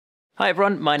Hi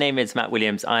everyone, my name is Matt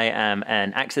Williams. I am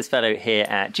an Access Fellow here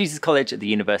at Jesus College at the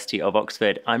University of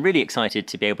Oxford. I'm really excited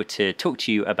to be able to talk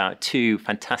to you about two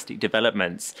fantastic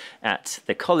developments at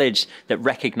the college that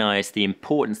recognise the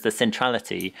importance, the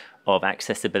centrality of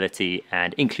accessibility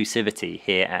and inclusivity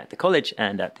here at the college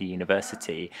and at the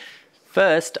university.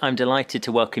 First, I'm delighted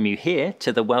to welcome you here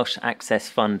to the Welsh Access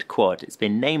Fund Quad. It's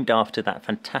been named after that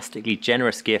fantastically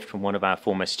generous gift from one of our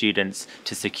former students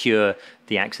to secure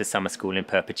the Access Summer School in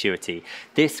perpetuity.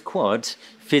 This quad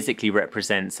physically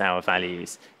represents our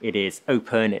values. It is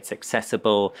open, it's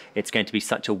accessible, it's going to be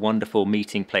such a wonderful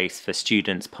meeting place for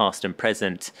students past and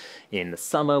present in the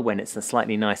summer when it's a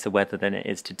slightly nicer weather than it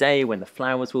is today, when the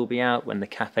flowers will be out, when the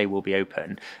cafe will be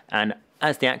open. And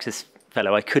as the Access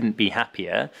Fellow, I couldn't be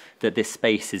happier that this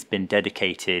space has been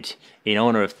dedicated in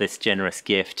honour of this generous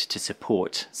gift to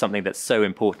support something that's so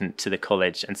important to the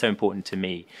college and so important to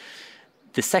me.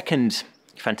 The second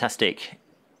fantastic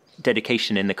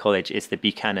dedication in the college is the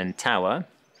Buchanan Tower.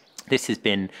 This has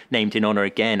been named in honour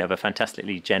again of a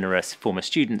fantastically generous former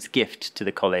student's gift to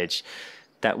the college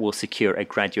that will secure a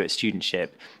graduate studentship.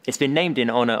 It's been named in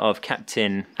honour of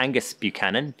Captain Angus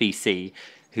Buchanan, VC,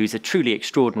 who's a truly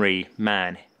extraordinary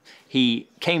man. He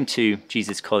came to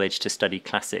Jesus College to study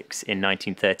classics in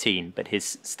 1913, but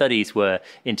his studies were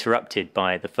interrupted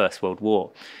by the First World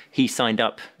War. He signed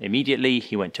up immediately,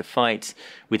 he went to fight.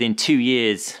 Within 2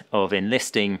 years of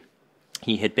enlisting,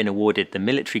 he had been awarded the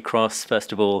Military Cross,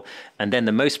 first of all, and then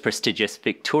the most prestigious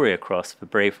Victoria Cross for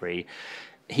bravery.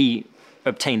 He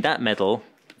obtained that medal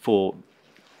for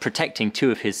protecting 2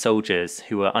 of his soldiers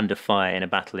who were under fire in a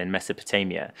battle in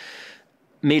Mesopotamia.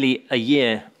 Merely a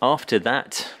year after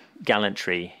that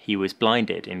gallantry, he was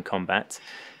blinded in combat.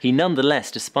 He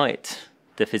nonetheless, despite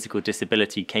the physical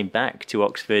disability, came back to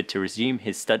Oxford to resume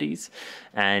his studies,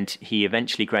 and he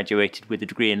eventually graduated with a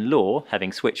degree in law,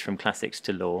 having switched from classics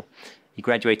to law. He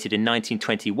graduated in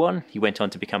 1921. He went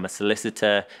on to become a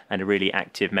solicitor and a really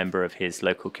active member of his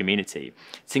local community.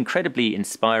 It's an incredibly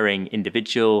inspiring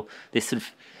individual. This sort of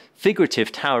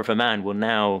figurative tower of a man will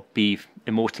now be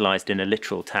immortalised in a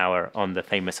literal tower on the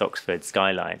famous Oxford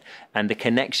skyline. And the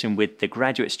connection with the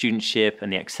graduate studentship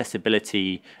and the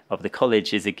accessibility of the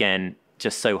college is again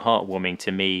just so heartwarming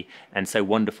to me and so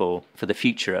wonderful for the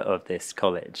future of this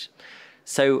college.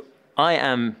 So I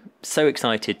am so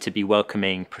excited to be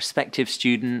welcoming prospective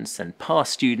students and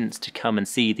past students to come and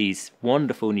see these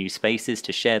wonderful new spaces,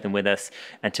 to share them with us,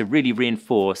 and to really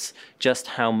reinforce just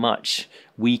how much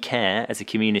we care as a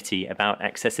community about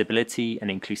accessibility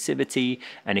and inclusivity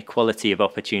and equality of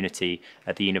opportunity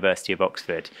at the University of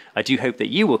Oxford. I do hope that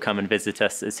you will come and visit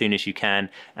us as soon as you can,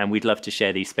 and we'd love to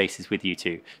share these spaces with you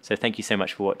too. So thank you so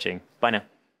much for watching. Bye now.